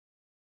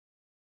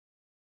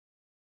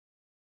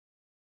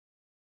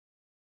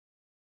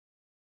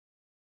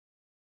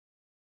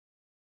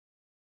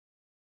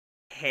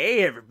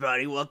Hey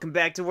everybody, welcome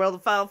back to World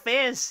of Final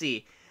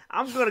Fantasy.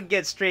 I'm gonna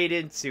get straight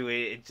into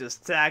it and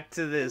just talk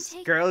to this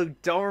girl who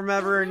don't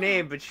remember her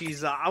name, but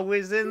she's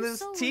always in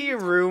this tea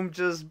room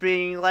just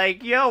being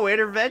like, yo,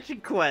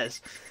 intervention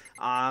quest.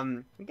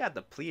 We got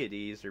the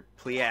Pleiades or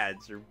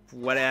Pleiads or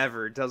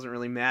whatever, it doesn't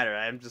really matter.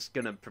 I'm just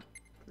gonna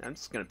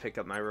pick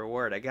up my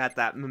reward. I got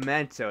that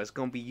memento, it's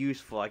gonna be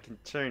useful. I can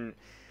turn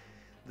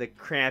the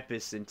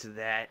Krampus into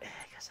that.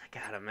 I guess I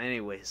got him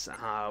anyways.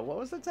 What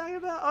was I talking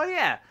about? Oh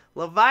yeah,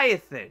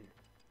 Leviathan.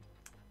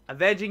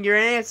 Avenging your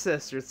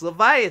ancestors,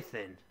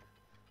 Leviathan.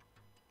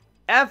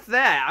 F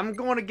that. I'm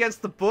going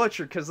against the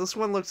Butcher because this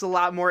one looks a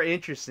lot more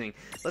interesting.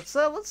 Let's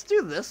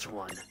do this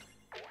one.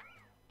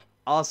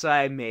 Also,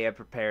 I may have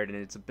prepared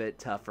and it's a bit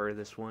tougher,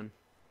 this one.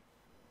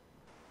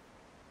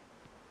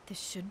 This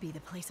should be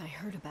the place I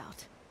heard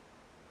about.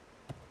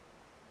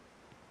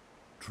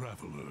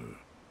 Traveler,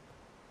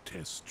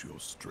 test your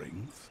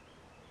strength.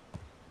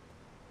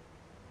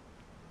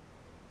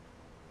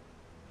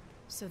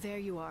 So there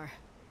you are.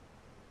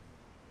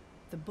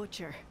 The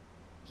Butcher.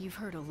 You've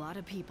hurt a lot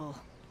of people.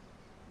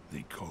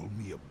 They call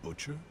me a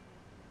butcher?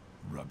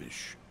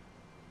 Rubbish.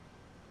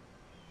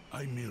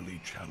 I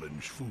merely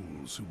challenge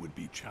fools who would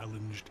be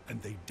challenged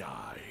and they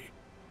die.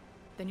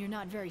 Then you're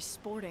not very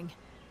sporting.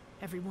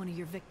 Every one of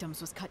your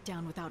victims was cut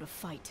down without a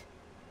fight.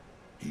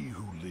 He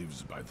who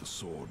lives by the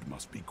sword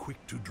must be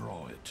quick to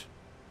draw it.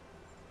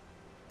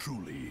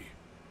 Truly,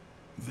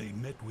 they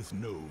met with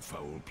no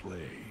foul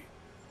play.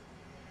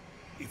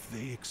 If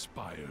they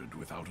expired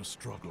without a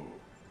struggle,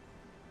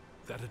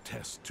 that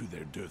attests to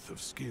their dearth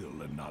of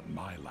skill and not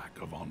my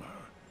lack of honor.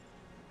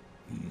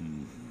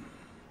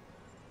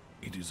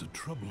 It is a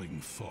troubling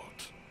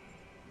thought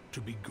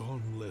to be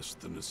gone less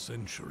than a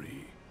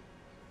century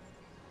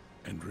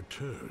and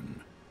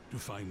return to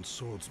find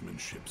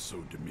swordsmanship so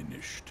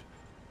diminished.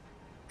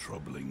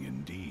 Troubling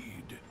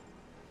indeed.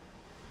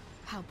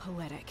 How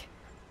poetic.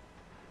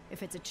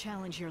 If it's a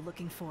challenge you're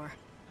looking for,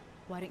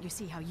 why don't you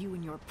see how you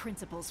and your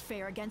principles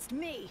fare against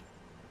me?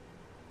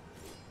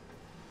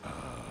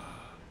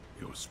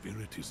 Your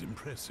spirit is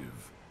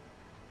impressive.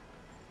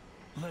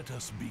 Let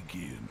us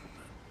begin.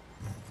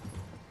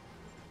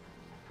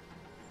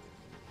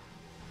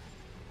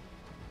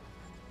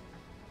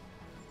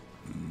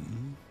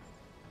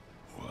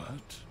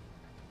 What?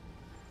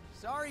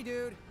 Sorry,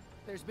 dude.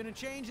 There's been a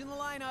change in the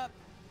lineup.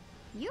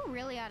 You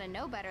really ought to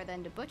know better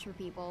than to butcher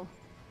people.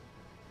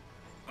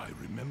 I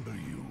remember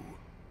you.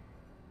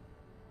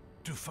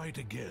 To fight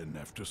again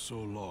after so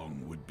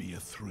long would be a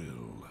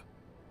thrill.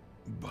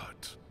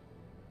 But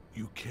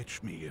you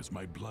catch me as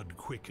my blood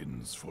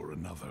quickens for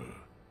another.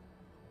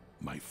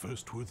 My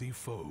first worthy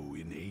foe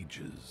in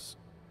ages.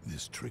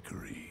 This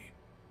trickery.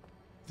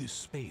 This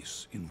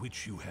space in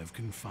which you have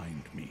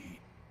confined me.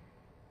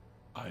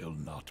 I'll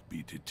not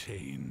be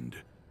detained.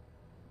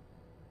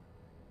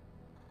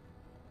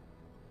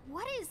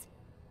 What is...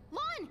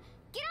 Lon!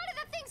 Get out of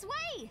the thing's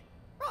way!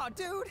 Aw,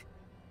 dude!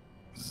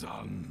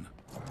 Zan,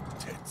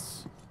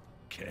 Tets,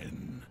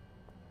 Ken.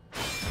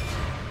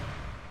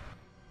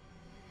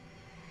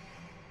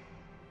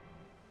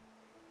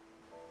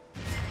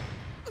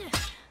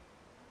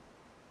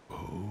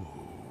 Oh,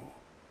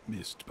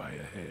 missed by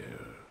a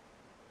hair.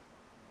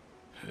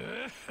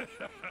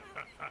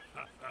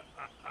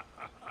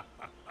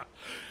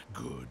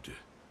 Good.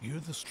 You're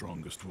the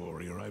strongest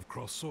warrior I've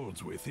crossed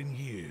swords with in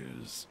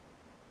years.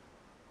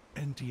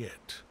 And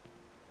yet,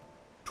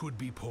 'twould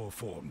be poor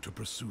form to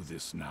pursue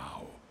this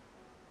now.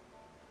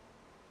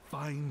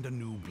 Find a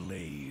new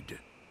blade,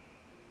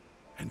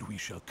 and we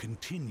shall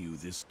continue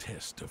this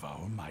test of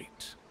our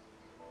might.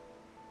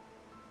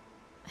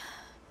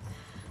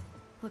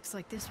 Looks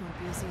like this won't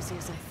be as easy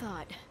as I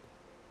thought.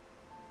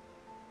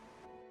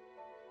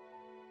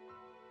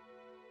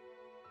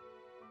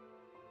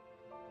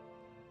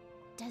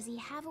 Does he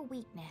have a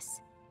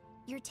weakness?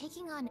 You're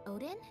taking on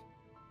Odin?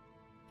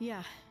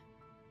 Yeah.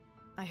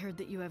 I heard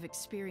that you have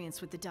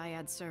experience with the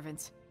Dyad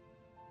servants.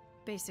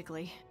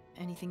 Basically,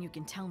 anything you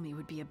can tell me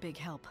would be a big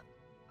help.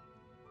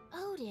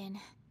 Odin?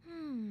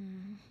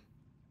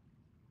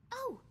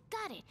 Oh,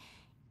 got it.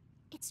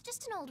 It's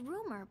just an old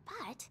rumor,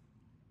 but...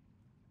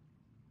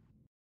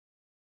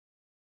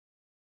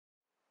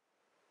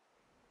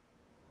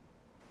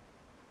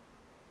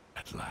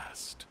 At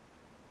last.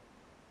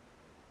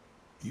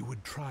 You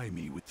would try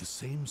me with the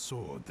same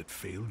sword that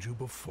failed you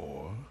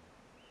before?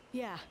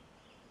 Yeah.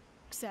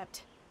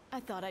 Except, I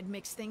thought I'd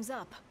mix things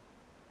up.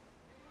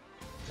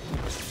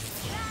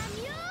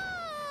 Samuel!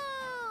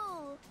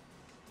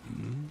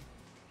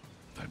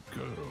 That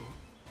girl.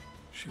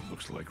 She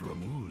looks like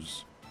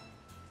Ramuz.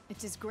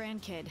 It's his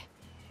grandkid.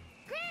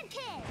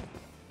 Grandkid!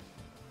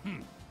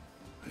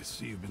 I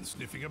see you've been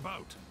sniffing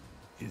about.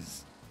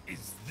 Is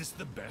this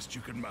the best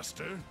you can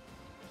muster?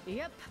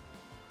 Yep.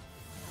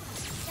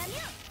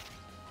 Samuel!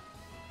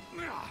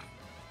 Ah!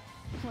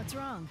 What's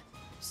wrong?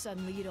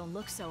 Suddenly you don't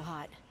look so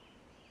hot.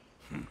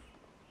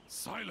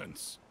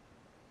 Silence!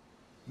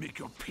 Make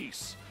your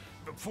peace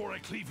before I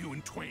cleave you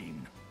in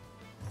twain.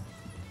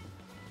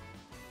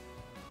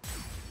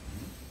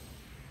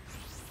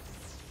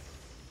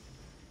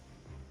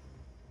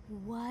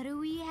 What do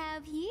we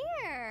have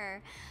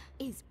here?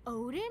 Is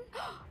Odin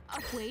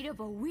afraid of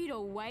a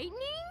Weedle Whitening?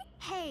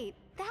 Hey,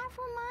 that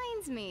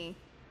reminds me.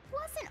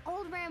 Wasn't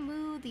old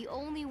Ramu the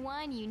only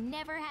one you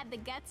never had the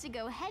guts to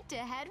go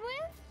head-to-head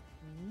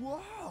with?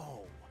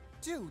 Whoa!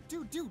 Dude,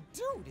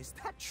 is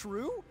that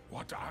true?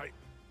 What I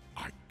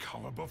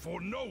cower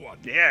before no one.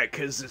 Yeah,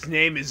 because his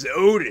name is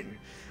Odin.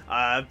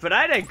 But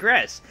I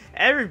digress.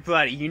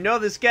 Everybody, you know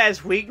this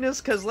guy's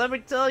weakness? Because let me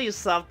tell you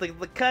something,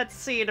 the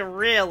cutscene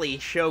really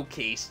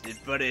showcased it.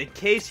 But in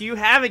case you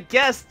haven't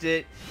guessed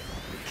it,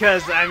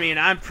 because, I mean,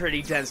 I'm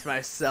pretty dense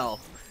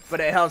myself,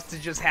 but it helps to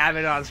just have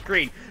it on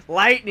screen.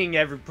 Lightning,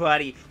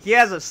 everybody. He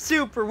has a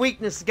super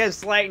weakness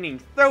against lightning.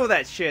 Throw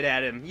that shit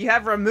at him. You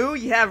have Ramu,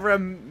 you have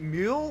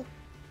Ramul,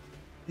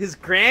 his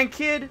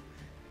grandkid.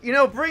 You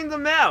know, bring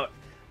them out.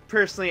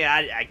 Personally,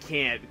 I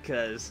can't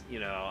because, you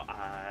know,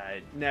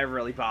 I never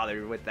really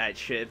bothered with that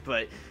shit.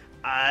 But,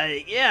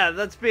 yeah,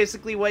 that's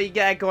basically what you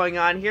got going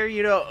on here.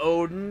 You know,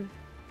 Odin.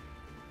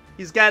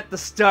 He's got the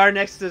star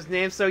next to his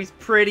name, so he's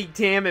pretty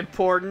damn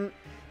important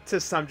to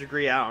some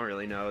degree. I don't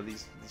really know.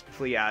 These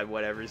Pleiad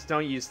whatevers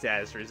don't use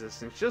status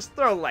resistance. Just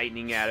throw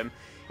lightning at him.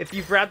 If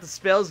you brought the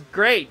spells,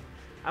 great.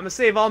 I'm gonna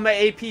save all my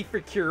AP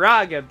for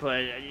Kiraga,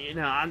 but, you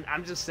know,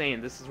 I'm just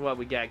saying, this is what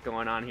we got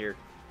going on here.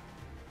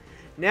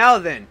 Now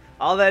then,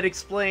 all that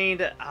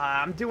explained,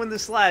 I'm doing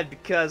this live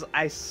because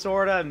I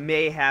sorta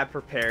may have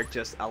prepared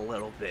just a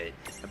little bit.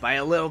 And by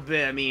a little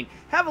bit, I mean,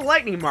 have a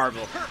lightning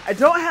marble. I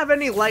don't have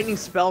any lightning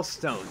spell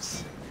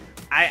stones.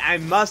 I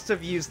must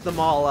have used them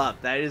all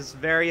up. That is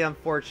very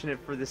unfortunate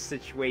for this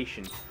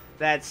situation.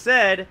 That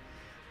said,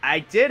 I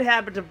did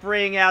happen to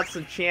bring out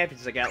some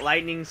champions. I got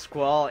Lightning,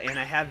 Squall, and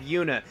I have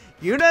Yuna.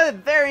 Yuna,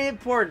 very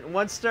important,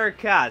 1-star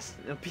cost.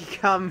 It'll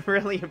become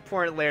really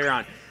important later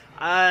on.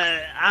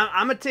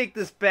 I'm gonna take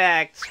this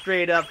back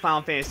straight up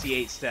Final Fantasy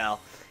VIII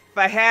style. If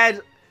I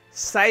had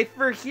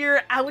Cypher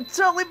here, I would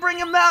totally bring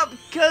him out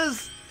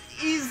because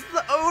he's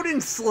the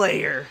Odin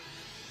Slayer.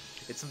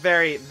 It's a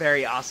very,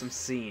 very awesome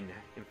scene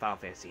in Final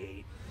Fantasy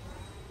VIII.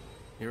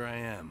 Here I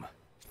am.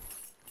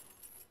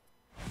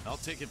 I'll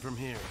take it from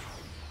here.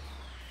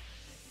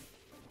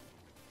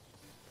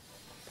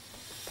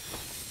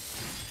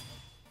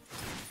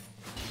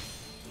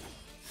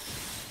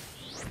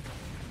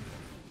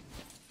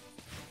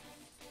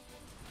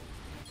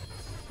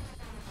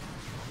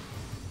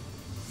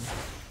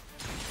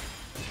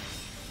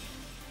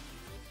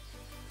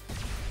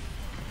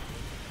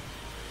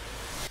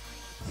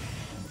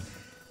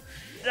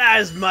 Not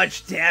as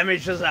much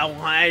damage as I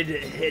wanted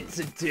it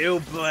to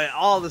do, but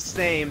all the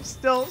same,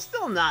 still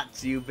not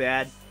too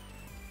bad.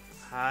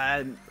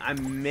 I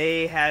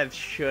may have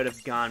should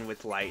have gone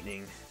with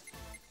lightning.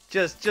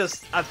 Just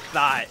a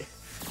thought.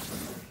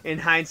 In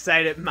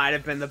hindsight, it might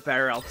have been the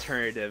better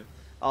alternative.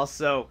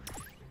 Also,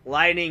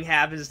 lightning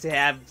happens to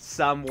have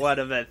somewhat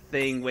of a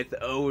thing with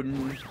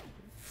Odin.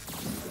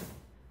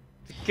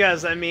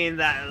 Because, I mean,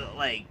 that,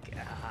 like,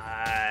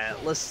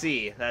 let's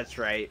see, that's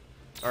right.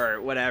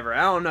 Or whatever,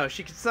 I don't know,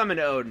 she could summon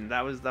Odin.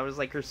 That was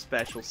like her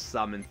special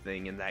summon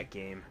thing in that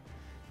game.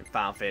 In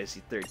Final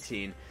Fantasy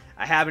 13.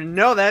 I happen to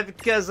know that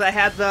because I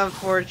had the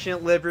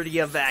unfortunate liberty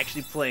of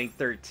actually playing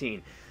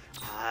 13.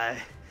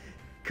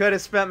 Could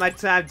have spent my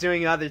time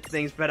doing other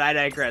things, but I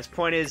digress.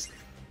 Point is,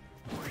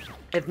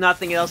 if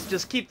nothing else,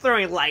 just keep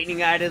throwing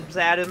lightning items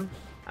at him.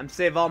 I'm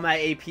save all my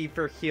AP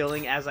for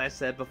healing, as I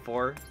said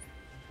before.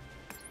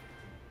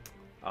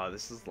 Oh,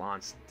 this is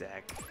Lon's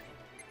deck.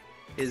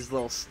 His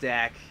little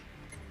stack.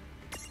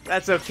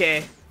 That's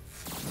okay.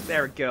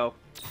 There we go.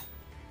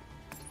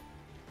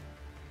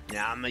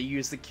 Now I'm gonna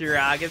use the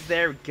Kiraga.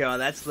 There we go.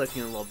 That's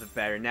looking a little bit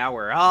better. Now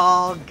we're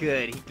all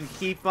good. He can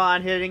keep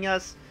on hitting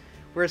us.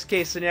 Worst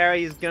case scenario,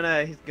 he's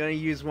gonna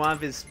use one of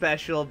his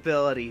special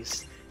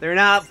abilities. They're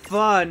not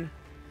fun.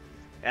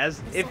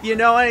 As if you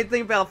know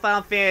anything about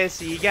Final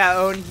Fantasy, you got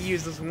Odin. He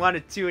uses 1 to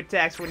 2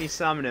 attacks when you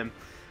summon him.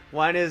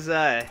 One is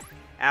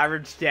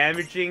average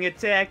damaging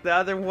attack. The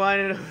other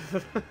one,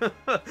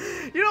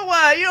 you don't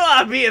want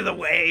to be in the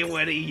way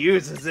when he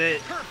uses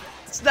it.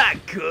 It's not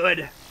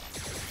good.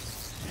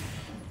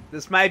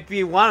 This might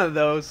be one of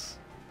those.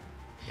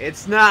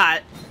 It's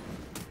not.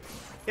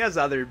 He has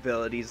other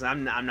abilities.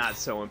 I'm not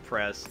so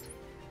impressed.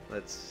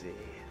 Let's see.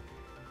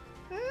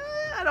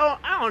 I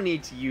don't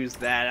need to use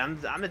that. I'm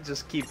gonna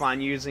just keep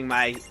on using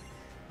my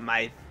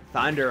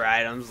thunder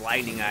items,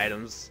 lightning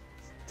items.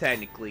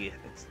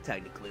 It's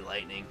technically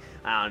lightning.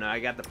 I don't know, I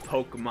got the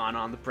Pokemon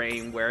on the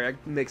brain where I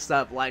mixed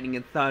up lightning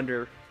and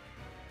thunder.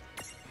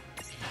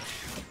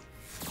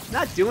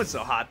 Not doing so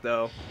hot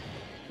though.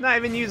 Not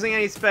even using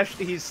any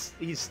special. He's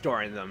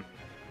storing them.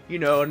 You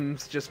know, and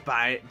it's just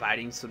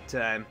biding some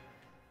time.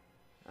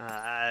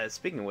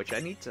 Speaking of which,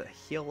 I need to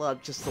heal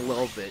up just a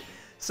little bit.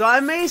 So I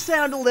may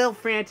sound a little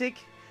frantic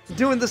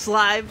doing this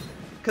live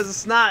because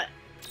it's not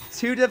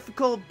too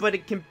difficult, but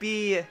it can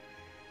be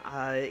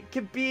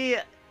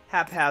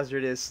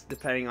haphazardous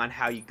depending on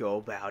how you go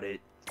about it.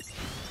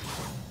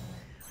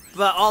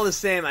 But all the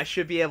same, I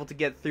should be able to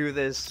get through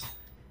this,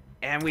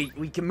 and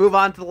we can move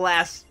on to the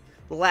last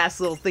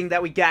little thing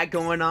that we got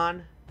going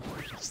on.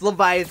 It's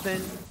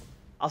Leviathan.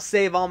 I'll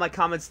save all my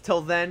comments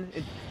till then.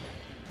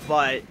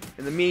 But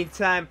in the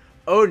meantime,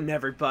 Odin,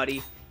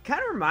 everybody. Kind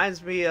of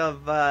reminds me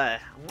of, I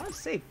want to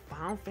say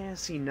Final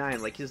Fantasy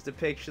IX. Like, his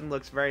depiction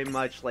looks very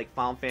much like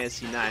Final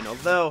Fantasy IX.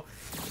 Although,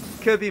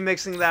 could be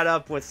mixing that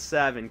up with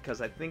 7,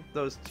 because I think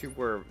those two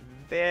were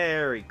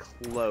very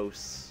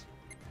close.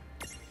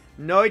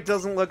 No, it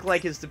doesn't look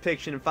like his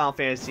depiction in Final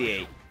Fantasy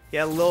VIII. He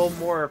had a little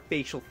more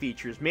facial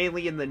features,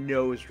 mainly in the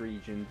nose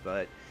region,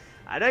 but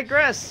I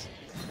digress.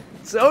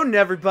 It's Odin,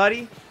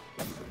 everybody.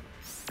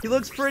 He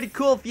looks pretty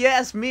cool if you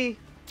ask me.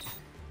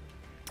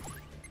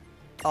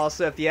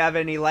 Also, if you have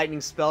any lightning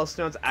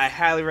spellstones, I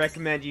highly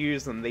recommend you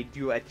use them. They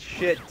do a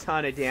shit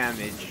ton of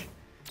damage.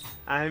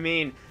 I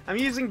mean, I'm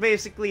using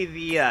basically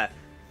the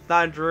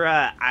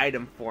Thundra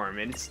item form,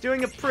 and it's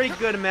doing a pretty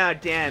good amount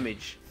of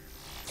damage.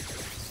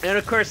 And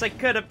of course, I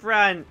could have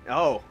run...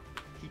 Oh,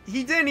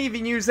 he didn't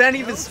even use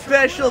any of his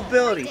special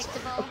abilities.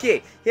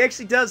 Okay, he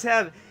actually does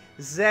have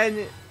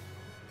Zen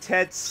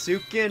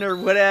Tetsuken or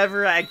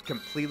whatever. I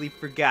completely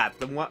forgot.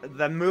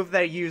 The move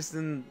that he used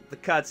in the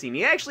cutscene.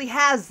 He actually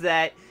has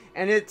that.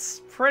 And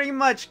it's pretty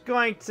much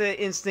going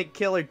to instant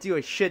kill or do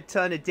a shit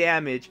ton of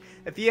damage.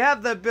 If you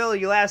have the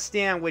ability Last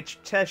Stand, which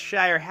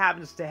Cheshire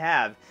happens to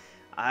have,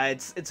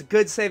 it's a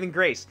good saving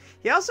grace.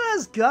 He also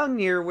has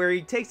Gungnir, where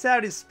he takes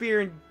out his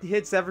spear and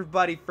hits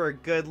everybody for a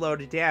good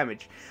load of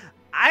damage.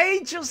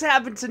 I just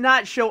happen to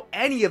not show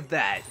any of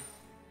that.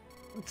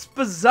 It's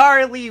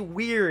bizarrely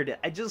weird.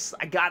 I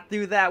got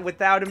through that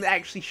without him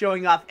actually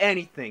showing off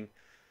anything.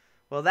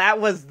 Well, that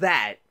was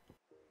that.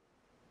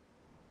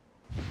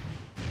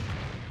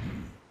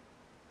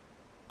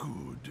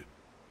 Good.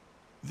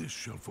 This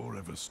shall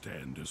forever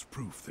stand as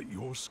proof that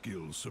your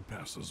skill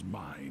surpasses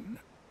mine.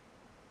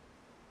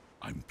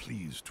 I'm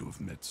pleased to have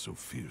met so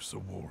fierce a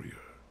warrior.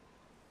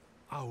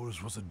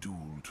 Ours was a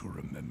duel to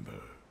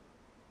remember.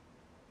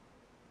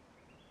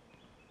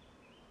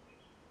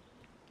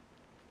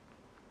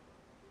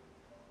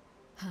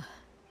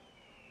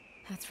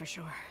 That's for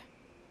sure.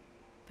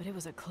 But it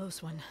was a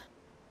close one.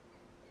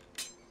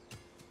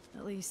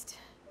 At least,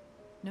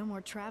 no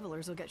more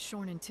travelers will get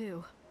shorn in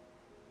two.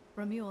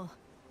 Ramule,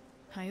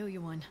 I owe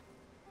you one.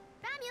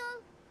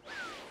 Ramule!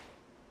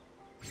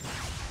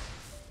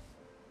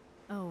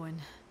 Oh,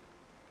 and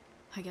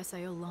I guess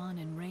I owe Lon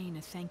and Rain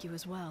a thank you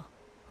as well,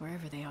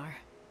 wherever they are.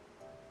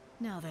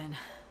 Now then.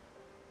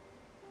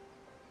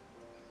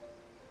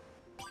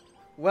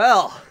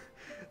 Well,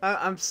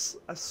 I'm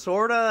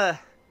sort of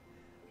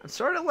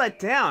let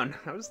down.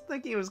 I was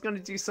thinking it was going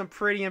to do some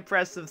pretty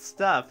impressive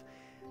stuff.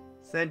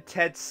 Then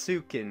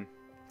Tetsuken.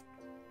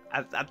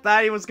 I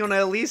thought he was going to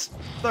at least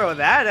throw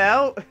that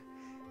out.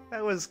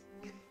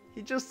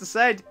 He just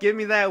decided to give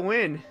me that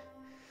win.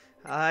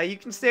 You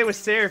can stay with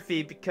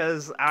Seraphy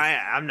because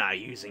I'm not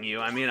using you.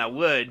 I mean, I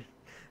would.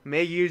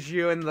 May use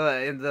you in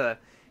the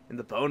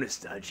bonus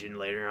dungeon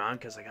later on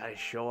because I gotta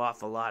show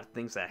off a lot of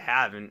things I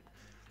haven't.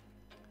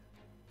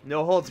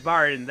 No holds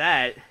barred in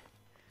that.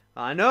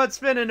 I know it's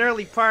been an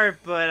early part,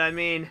 but I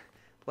mean,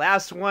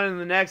 last one in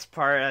the next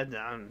part,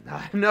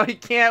 I know you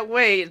can't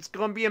wait. It's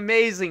gonna be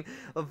amazing.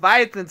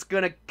 Leviathan's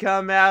gonna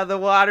come out of the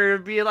water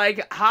and be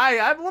like, "Hi,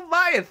 I'm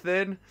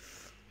Leviathan."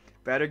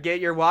 Better get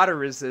your water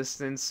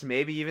resistance.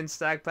 Maybe even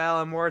stockpile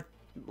on more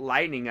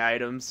lightning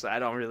items. I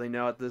don't really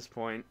know at this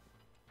point.